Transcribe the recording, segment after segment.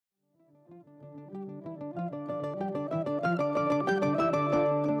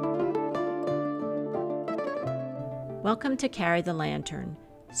Welcome to Carry the Lantern,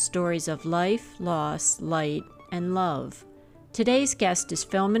 stories of life, loss, light, and love. Today's guest is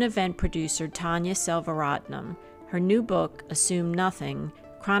film and event producer Tanya Selvaratnam. Her new book, Assume Nothing,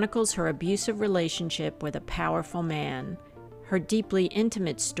 chronicles her abusive relationship with a powerful man. Her deeply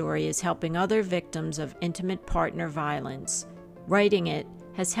intimate story is helping other victims of intimate partner violence. Writing it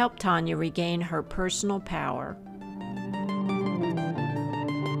has helped Tanya regain her personal power.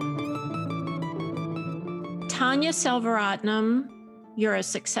 Tanya Selvaratnam, you're a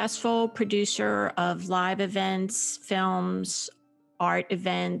successful producer of live events, films, art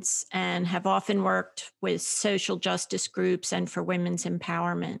events, and have often worked with social justice groups and for women's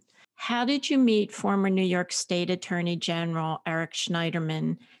empowerment. How did you meet former New York State Attorney General Eric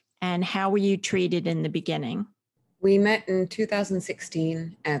Schneiderman, and how were you treated in the beginning? We met in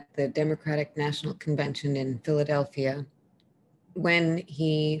 2016 at the Democratic National Convention in Philadelphia. When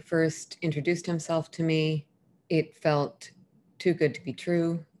he first introduced himself to me, it felt too good to be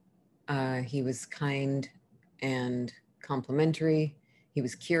true. He was kind and complimentary. He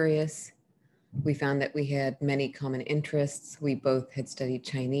was curious. We found that we had many common interests. We both had studied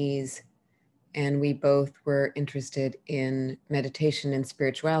Chinese, and we both were interested in meditation and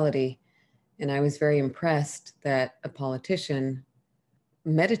spirituality. And I was very impressed that a politician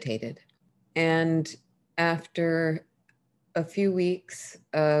meditated. And after a few weeks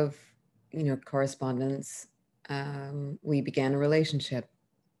of, correspondence, we began a relationship.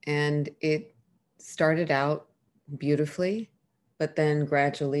 And it started out beautifully, but then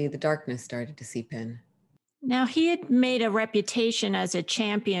gradually the darkness started to seep in. Now, he had made a reputation as a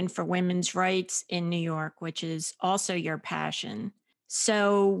champion for women's rights in New York, which is also your passion.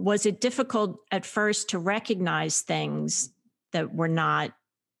 So was it difficult at first to recognize things that were not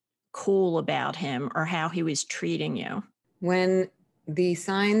cool about him or how he was treating you? When the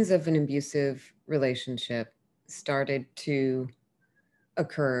signs of an abusive relationship started to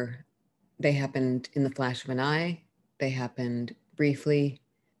occur, they happened in the flash of an eye, they happened briefly,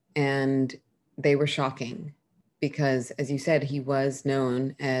 and they were shocking because, as you said, he was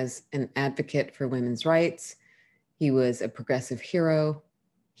known as an advocate for women's rights. He was a progressive hero.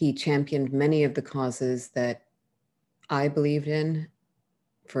 He championed many of the causes that I believed in,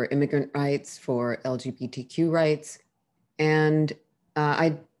 for immigrant rights, for LGBTQ rights. And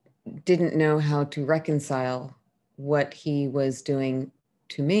I didn't know how to reconcile what he was doing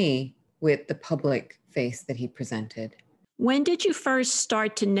to me with the public face that he presented. When did you first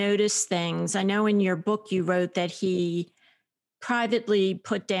start to notice things? I know in your book you wrote that he privately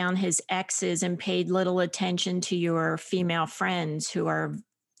put down his exes and paid little attention to your female friends who are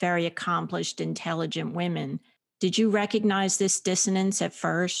very accomplished, intelligent women. Did you recognize this dissonance at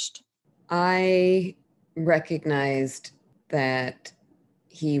first? I recognized that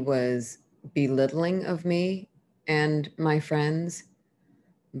he was belittling of me and my friends,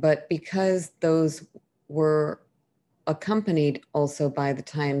 but because those were accompanied also by the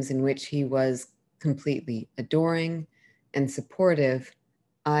times in which he was completely adoring and supportive,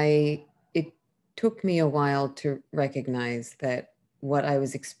 it took me a while to recognize that what I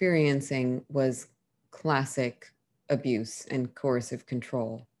was experiencing was classic abuse and coercive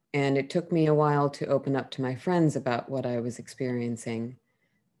control. And it took me a while to open up to my friends about what I was experiencing.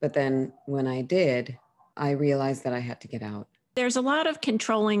 But then when I did, I realized that I had to get out. There's a lot of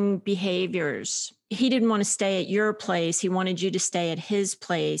controlling behaviors. He didn't want to stay at your place. He wanted you to stay at his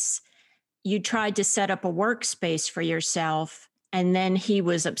place. You tried to set up a workspace for yourself, and then he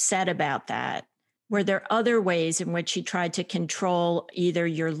was upset about that. Were there other ways in which he tried to control either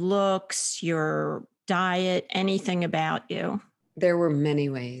your looks, your diet, anything about you? There were many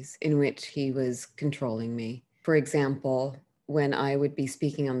ways in which he was controlling me. For example, when I would be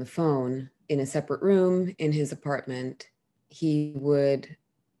speaking on the phone in a separate room in his apartment, he would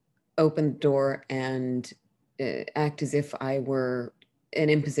open the door and act as if I were an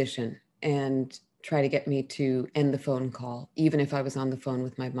imposition and try to get me to end the phone call, even if I was on the phone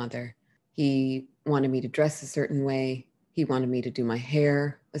with my mother. He wanted me to dress a certain way. He wanted me to do my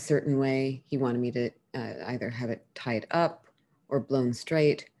hair a certain way. He wanted me to either have it tied up or blown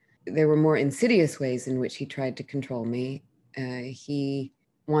straight. There were more insidious ways in which he tried to control me. He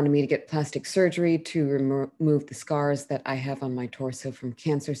wanted me to get plastic surgery to remove the scars that I have on my torso from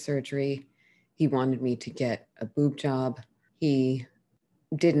cancer surgery. He wanted me to get a boob job. He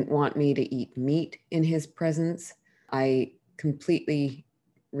didn't want me to eat meat in his presence. I completely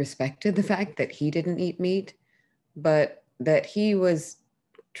respected the fact that he didn't eat meat, but that he was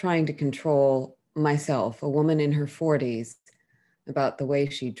trying to control myself, a woman in her 40s, about the way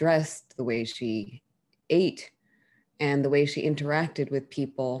she dressed, the way she ate, and the way she interacted with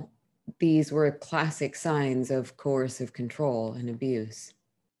people these were classic signs of coercive control and abuse.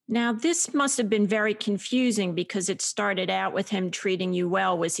 Now, this must have been very confusing because it started out with him treating you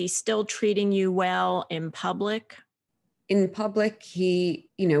well. Was he still treating you well in public? In public,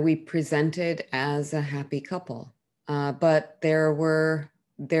 we presented as a happy couple. But there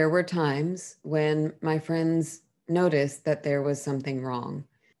were times when my friends noticed that there was something wrong.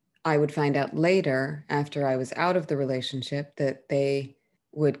 I would find out later, after I was out of the relationship, that they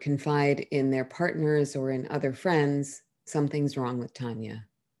would confide in their partners or in other friends, something's wrong with Tanya,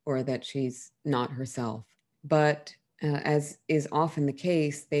 or that she's not herself. But as is often the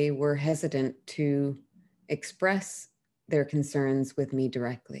case, they were hesitant to express their concerns with me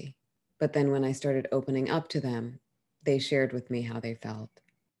directly. But then when I started opening up to them, they shared with me how they felt.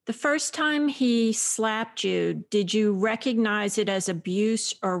 The first time he slapped you, did you recognize it as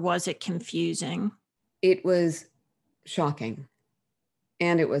abuse or was it confusing? It was shocking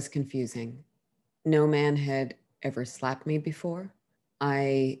and it was confusing. No man had ever slapped me before.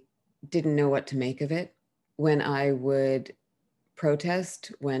 I didn't know what to make of it. When I would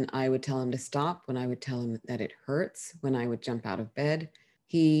protest, when I would tell him to stop, when I would tell him that it hurts, when I would jump out of bed,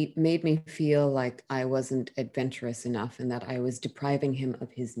 he made me feel like I wasn't adventurous enough and that I was depriving him of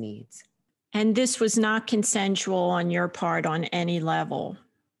his needs. And this was not consensual on your part on any level.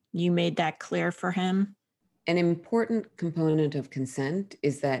 You made that clear for him? An important component of consent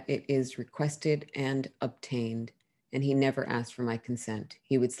is that it is requested and obtained. And he never asked for my consent.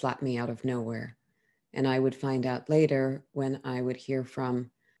 He would slap me out of nowhere. And I would find out later when I would hear from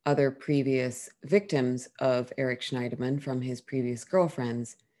other previous victims of Eric Schneiderman, from his previous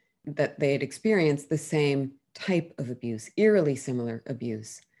girlfriends, that they had experienced the same type of abuse, eerily similar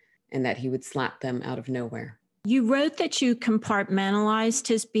abuse, and that he would slap them out of nowhere. You wrote that you compartmentalized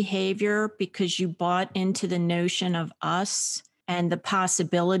his behavior because you bought into the notion of us and the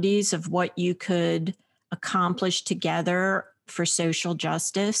possibilities of what you could accomplish together for social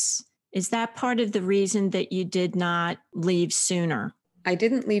justice. Is that part of the reason that you did not leave sooner? I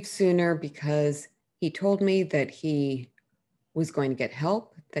didn't leave sooner because he told me that he was going to get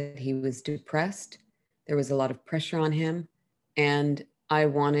help, that he was depressed. There was a lot of pressure on him, and I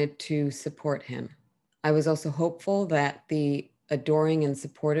wanted to support him. I was also hopeful that the adoring and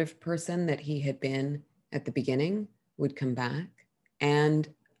supportive person that he had been at the beginning would come back, and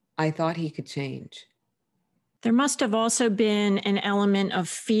I thought he could change. There must have also been an element of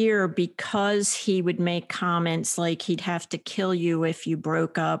fear because he would make comments like he'd have to kill you if you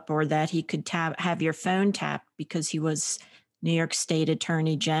broke up, or that he could have your phone tapped because he was New York State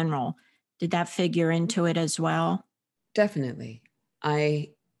Attorney General. Did that figure into it as well? Definitely. I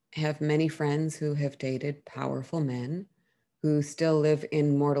have many friends who have dated powerful men who still live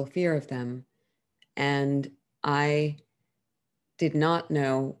in mortal fear of them. And I did not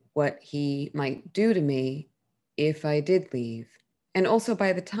know what he might do to me if I did leave. And also,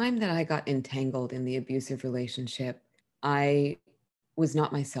 by the time that I got entangled in the abusive relationship, I was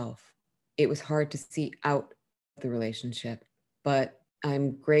not myself. It was hard to see out of the relationship, but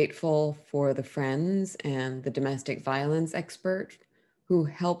I'm grateful for the friends and the domestic violence expert who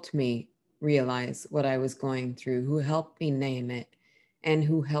helped me realize what I was going through, who helped me name it, and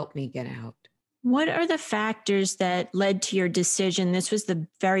who helped me get out. What are the factors that led to your decision? This was the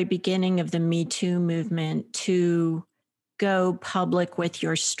very beginning of the Me Too movement, to go public with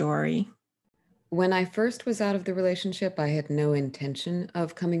your story. When I first was out of the relationship, I had no intention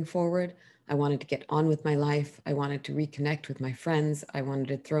of coming forward. I wanted to get on with my life. I wanted to reconnect with my friends. I wanted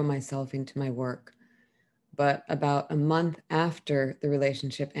to throw myself into my work. But about a month after the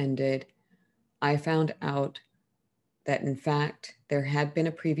relationship ended, I found out that, in fact, there had been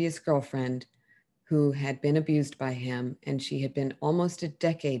a previous girlfriend who had been abused by him, and she had been almost a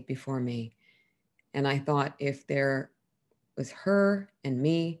decade before me. And I thought, if there was her and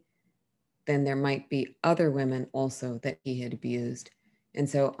me, then there might be other women also that he had abused. And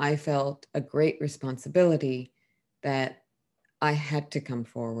so I felt a great responsibility that I had to come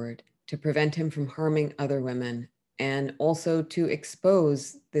forward to prevent him from harming other women, and also to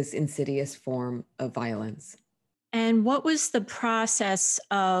expose this insidious form of violence. And what was the process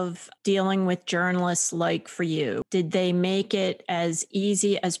of dealing with journalists like for you? Did they make it as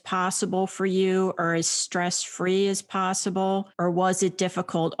easy as possible for you, or as stress-free as possible? Or was it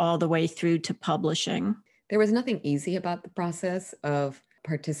difficult all the way through to publishing? There was nothing easy about the process of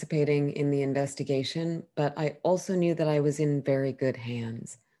participating in the investigation, but I also knew that I was in very good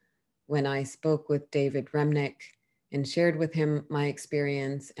hands. When I spoke with David Remnick and shared with him my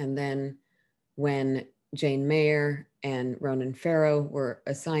experience, and then when Jane Mayer and Ronan Farrow were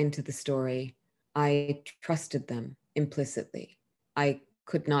assigned to the story, I trusted them implicitly. I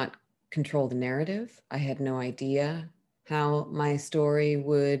could not control the narrative. I had no idea how my story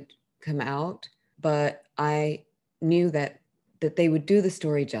would come out, but I knew that they would do the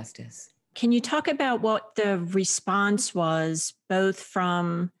story justice. Can you talk about what the response was, both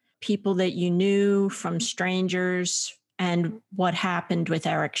from people that you knew, from strangers, and what happened with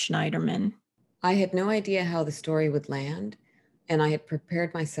Eric Schneiderman? I had no idea how the story would land, and I had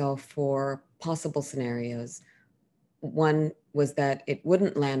prepared myself for possible scenarios. One was that it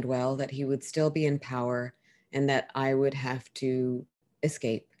wouldn't land well, that he would still be in power, and that I would have to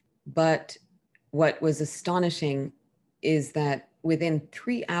escape. But what was astonishing is that within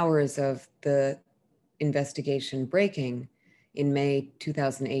 3 hours of the investigation breaking in May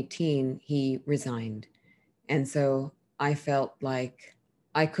 2018, he resigned. And so I felt like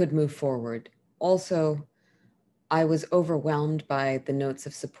I could move forward. Also, I was overwhelmed by the notes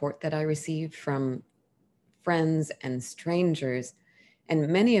of support that I received from friends and strangers, and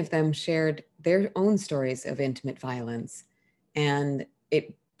many of them shared their own stories of intimate violence. And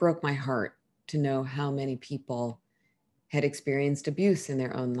it broke my heart to know how many people had experienced abuse in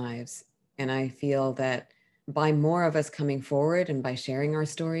their own lives. And I feel that by more of us coming forward and by sharing our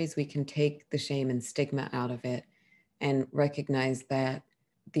stories, we can take the shame and stigma out of it and recognize that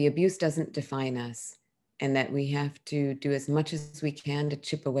the abuse doesn't define us, and that we have to do as much as we can to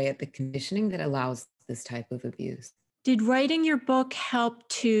chip away at the conditioning that allows this type of abuse. Did writing your book help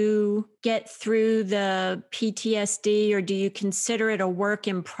to get through the PTSD, or do you consider it a work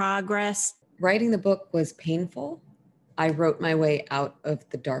in progress? Writing the book was painful. I wrote my way out of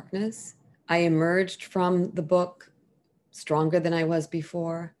the darkness. I emerged from the book stronger than I was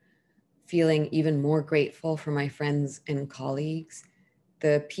before, feeling even more grateful for my friends and colleagues.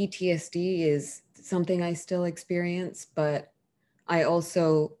 The PTSD is something I still experience, but I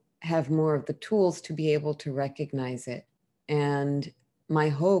also have more of the tools to be able to recognize it. And my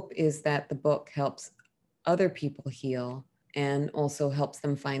hope is that the book helps other people heal and also helps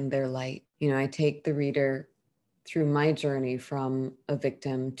them find their light. I take the reader through my journey from a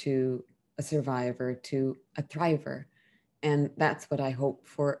victim to a survivor to a thriver. And that's what I hope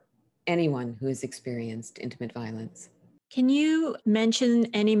for anyone who has experienced intimate violence. Can you mention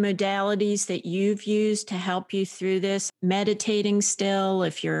any modalities that you've used to help you through this? Meditating still,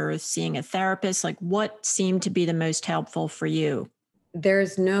 if you're seeing a therapist, like what seemed to be the most helpful for you?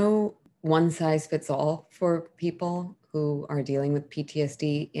 There's no one size fits all for people who are dealing with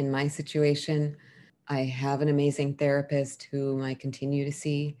PTSD. In my situation, I have an amazing therapist whom I continue to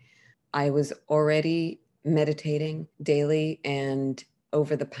see. I was already meditating daily, and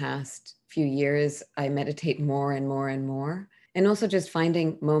over the past few years, I meditate more and more and more. And also just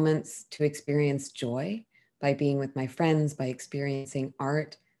finding moments to experience joy by being with my friends, by experiencing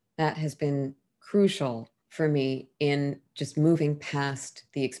art. That has been crucial for me in just moving past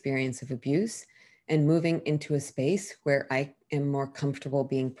the experience of abuse and moving into a space where I am more comfortable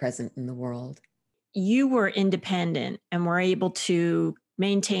being present in the world. You were independent and were able to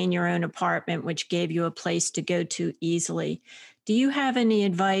maintain your own apartment, which gave you a place to go to easily. Do you have any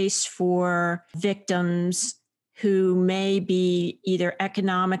advice for victims who may be either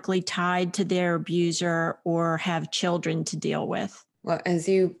economically tied to their abuser or have children to deal with? Well, as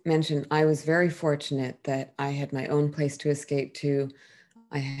you mentioned, I was very fortunate that I had my own place to escape to.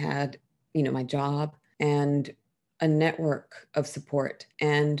 I had, my job and a network of support.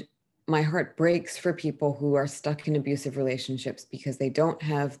 And my heart breaks for people who are stuck in abusive relationships because they don't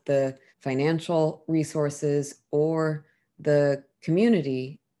have the financial resources or the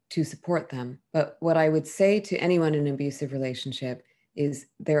community to support them. But what I would say to anyone in an abusive relationship is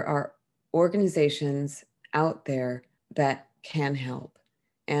there are organizations out there that can help.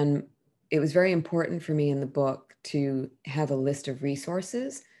 And it was very important for me in the book to have a list of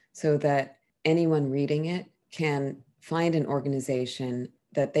resources so that anyone reading it can find an organization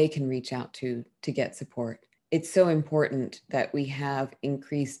that they can reach out to get support. It's so important that we have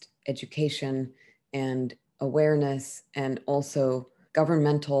increased education and awareness and also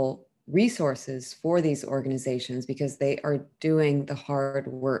governmental resources for these organizations because they are doing the hard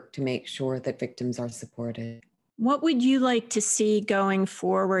work to make sure that victims are supported. What would you like to see going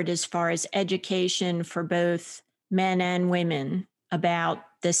forward as far as education for both men and women about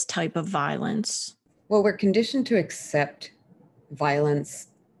this type of violence? Well, we're conditioned to accept violence,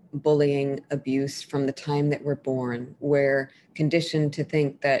 bullying, abuse from the time that we're born. We're conditioned to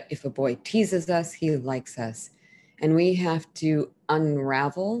think that if a boy teases us, he likes us. And we have to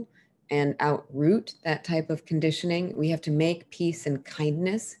unravel and outroot that type of conditioning. We have to make peace and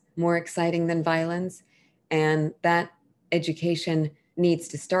kindness more exciting than violence. And that education needs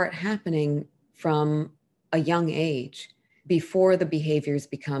to start happening from a young age before the behaviors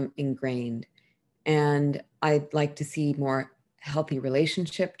become ingrained. And I'd like to see more healthy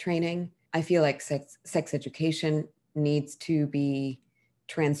relationship training. I feel like sex education needs to be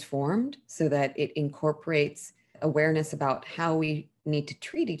transformed so that it incorporates awareness about how we need to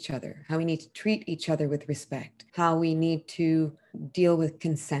treat each other, how we need to treat each other with respect, how we need to deal with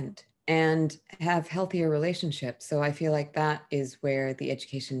consent and have healthier relationships. So I feel like that is where the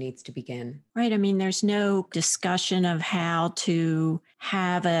education needs to begin. Right. I mean, there's no discussion of how to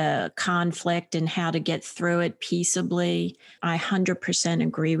have a conflict and how to get through it peaceably. I 100%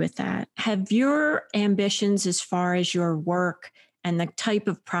 agree with that. Have your ambitions as far as your work and the type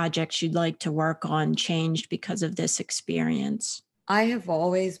of projects you'd like to work on changed because of this experience? I have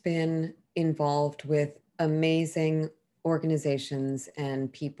always been involved with amazing organizations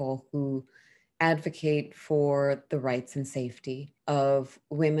and people who advocate for the rights and safety of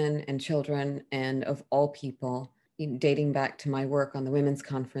women and children and of all people, dating back to my work on the Women's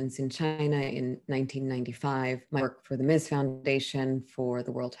Conference in China in 1995, my work for the Ms. Foundation, for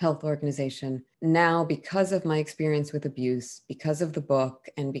the World Health Organization. Now, because of my experience with abuse, because of the book,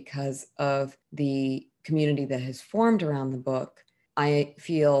 and because of the community that has formed around the book, I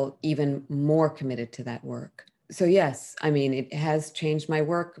feel even more committed to that work. So yes, I mean, it has changed my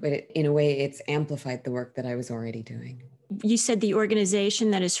work, but in a way, it's amplified the work that I was already doing. You said the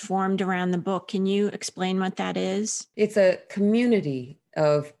organization that is formed around the book. Can you explain what that is? It's a community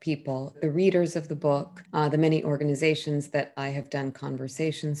of people, the readers of the book, the many organizations that I have done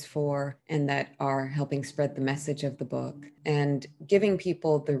conversations for and that are helping spread the message of the book, and giving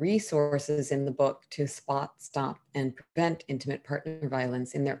people the resources in the book to spot, stop, and prevent intimate partner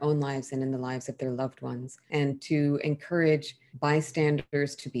violence in their own lives and in the lives of their loved ones, and to encourage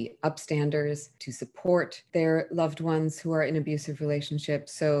bystanders to be upstanders, to support their loved ones who are in abusive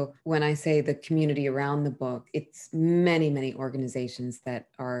relationships. So when I say the community around the book, it's many, many organizations that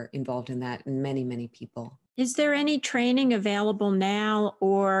are involved in that and many, many people. Is there any training available now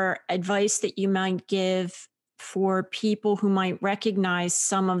or advice that you might give for people who might recognize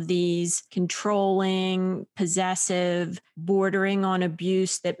some of these controlling, possessive, bordering on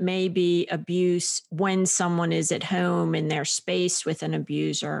abuse that may be abuse when someone is at home in their space with an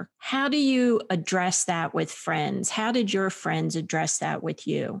abuser? How do you address that with friends? How did your friends address that with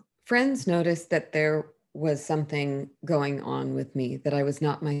you? Friends noticed that there was something going on with me, that I was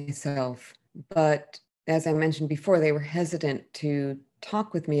not myself. But as I mentioned before, they were hesitant to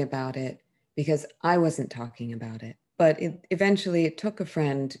talk with me about it because I wasn't talking about it. But eventually it took a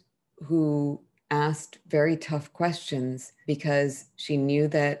friend who asked very tough questions because she knew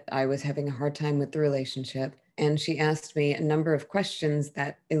that I was having a hard time with the relationship. And she asked me a number of questions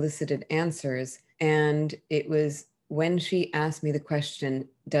that elicited answers. And it was when she asked me the question,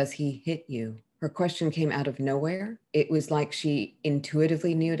 "Does he hit you?" Her question came out of nowhere. It was like she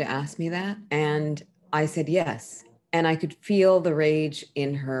intuitively knew to ask me that. And I said yes. And I could feel the rage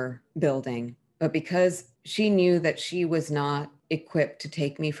in her building. But because she knew that she was not equipped to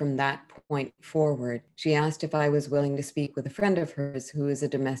take me from that point forward, she asked if I was willing to speak with a friend of hers who is a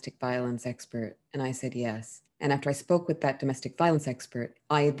domestic violence expert. And I said yes. And after I spoke with that domestic violence expert,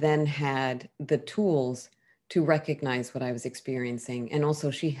 I then had the tools to recognize what I was experiencing. And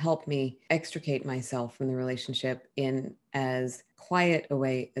also she helped me extricate myself from the relationship in as quiet a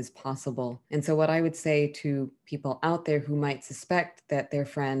way as possible. And so what I would say to people out there who might suspect that their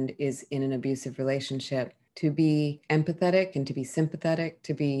friend is in an abusive relationship, to be empathetic and to be sympathetic,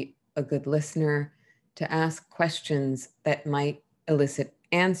 to be a good listener, to ask questions that might elicit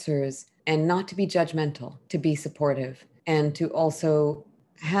answers, and not to be judgmental, to be supportive, and to also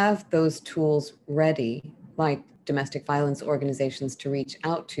have those tools ready, like domestic violence organizations, to reach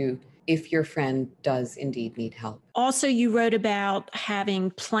out to if your friend does indeed need help. Also, you wrote about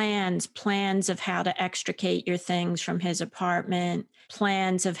having plans of how to extricate your things from his apartment,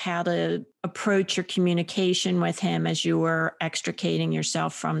 plans of how to approach your communication with him as you were extricating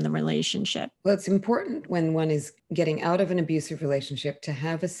yourself from the relationship. Well, it's important when one is getting out of an abusive relationship to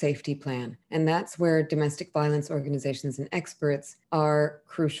have a safety plan. And that's where domestic violence organizations and experts are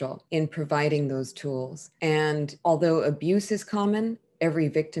crucial in providing those tools. And although abuse is common, every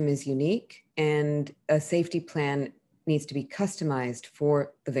victim is unique, and a safety plan needs to be customized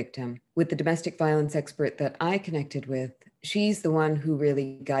for the victim. With the domestic violence expert that I connected with, she's the one who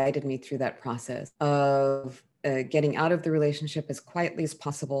really guided me through that process of getting out of the relationship as quietly as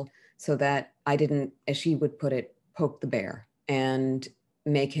possible so that I didn't, as she would put it, poke the bear and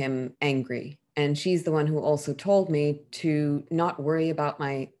make him angry. And she's the one who also told me to not worry about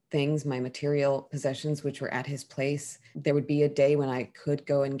my things, my material possessions, which were at his place, there would be a day when I could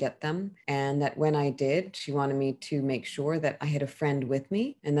go and get them. And that when I did, she wanted me to make sure that I had a friend with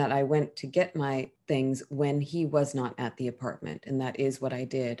me and that I went to get my things when he was not at the apartment. And that is what I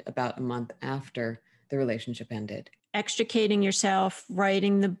did about a month after the relationship ended. Extricating yourself,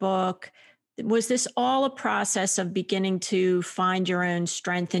 writing the book, was this all a process of beginning to find your own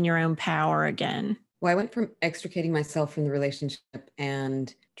strength and your own power again? Well, I went from extricating myself from the relationship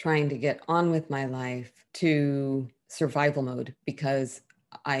and trying to get on with my life to survival mode, because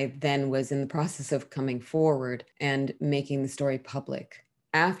I then was in the process of coming forward and making the story public.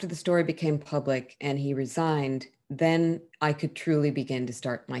 After the story became public and he resigned, then I could truly begin to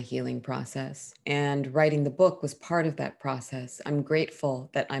start my healing process. And writing the book was part of that process. I'm grateful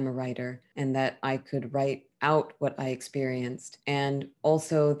that I'm a writer and that I could write out what I experienced, and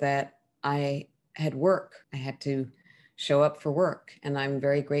also that I had work. I had to show up for work. And I'm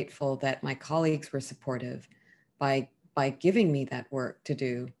very grateful that my colleagues were supportive by giving me that work to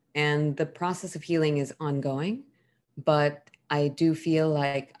do. And the process of healing is ongoing, but I do feel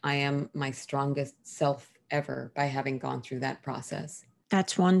like I am my strongest self ever by having gone through that process.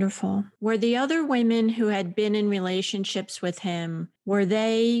 That's wonderful. Were the other women who had been in relationships with him, were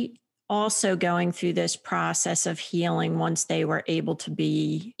they also going through this process of healing once they were able to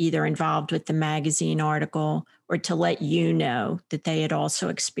be either involved with the magazine article or to let you know that they had also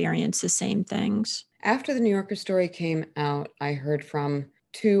experienced the same things? After the New Yorker story came out, I heard from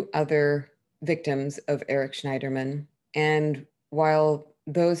 2 other victims of Eric Schneiderman. And while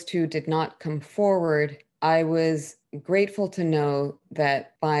those 2 did not come forward, I was grateful to know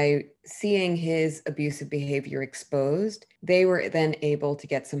that by seeing his abusive behavior exposed, they were then able to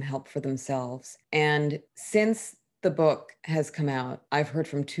get some help for themselves. And since the book has come out, I've heard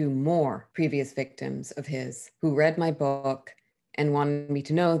from 2 more previous victims of his who read my book and wanted me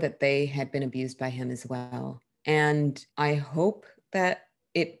to know that they had been abused by him as well. And I hope that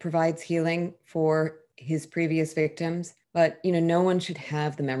it provides healing for his previous victims, but no one should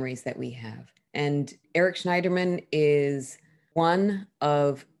have the memories that we have. And Eric Schneiderman is one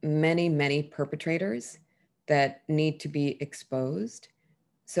of many, many perpetrators that need to be exposed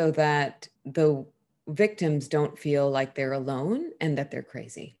so that the victims don't feel like they're alone and that they're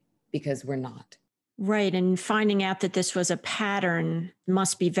crazy, because we're not. Right. And finding out that this was a pattern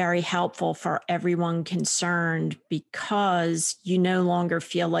must be very helpful for everyone concerned, because you no longer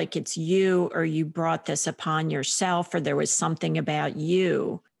feel like it's you or you brought this upon yourself or there was something about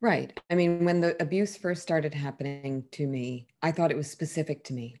you. Right. I mean, when the abuse first started happening to me, I thought it was specific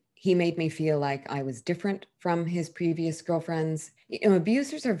to me. He made me feel like I was different from his previous girlfriends.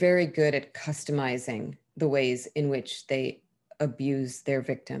 Abusers are very good at customizing the ways in which they abuse their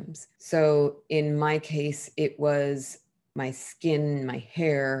victims. So in my case, it was my skin, my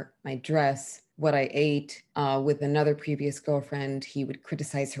hair, my dress, what I ate. With another previous girlfriend, he would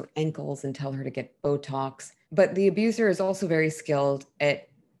criticize her ankles and tell her to get Botox. But the abuser is also very skilled at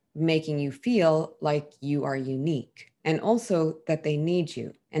making you feel like you are unique, and also that they need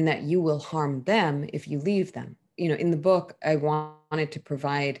you and that you will harm them if you leave them. In the book, I wanted to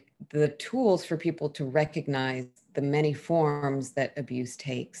provide the tools for people to recognize the many forms that abuse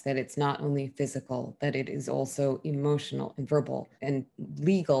takes, that it's not only physical, that it is also emotional and verbal and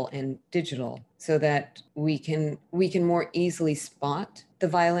legal and digital, so that we can more easily spot the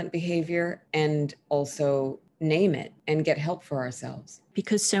violent behavior and also name it and get help for ourselves.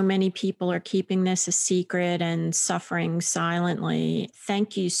 Because so many people are keeping this a secret and suffering silently.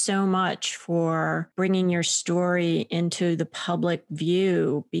 Thank you so much for bringing your story into the public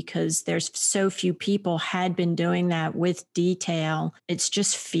view, because there's so few people had been doing that with detail. It's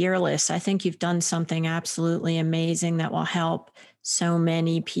just fearless. I think you've done something absolutely amazing that will help so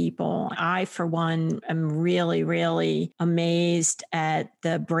many people. I, for one, am really, really amazed at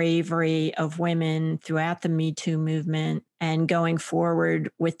the bravery of women throughout the Me Too movement and going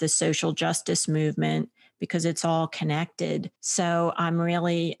forward with the social justice movement, because it's all connected. So I'm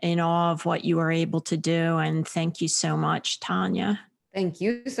really in awe of what you were able to do. And thank you so much, Tanya. Thank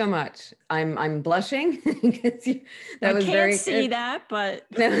you so much. I'm blushing because that was very. I can't see that, but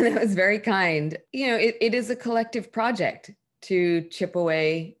no, that was very kind. It is a collective project to chip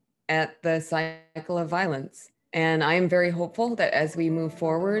away at the cycle of violence. And I am very hopeful that as we move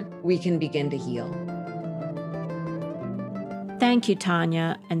forward, we can begin to heal. Thank you,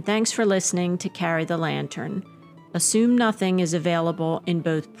 Tanya, and thanks for listening to Carry the Lantern. Assume Nothing is available in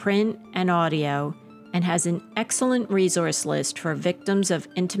both print and audio and has an excellent resource list for victims of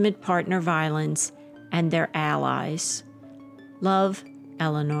intimate partner violence and their allies. Love,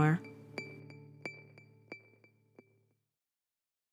 Eleanor.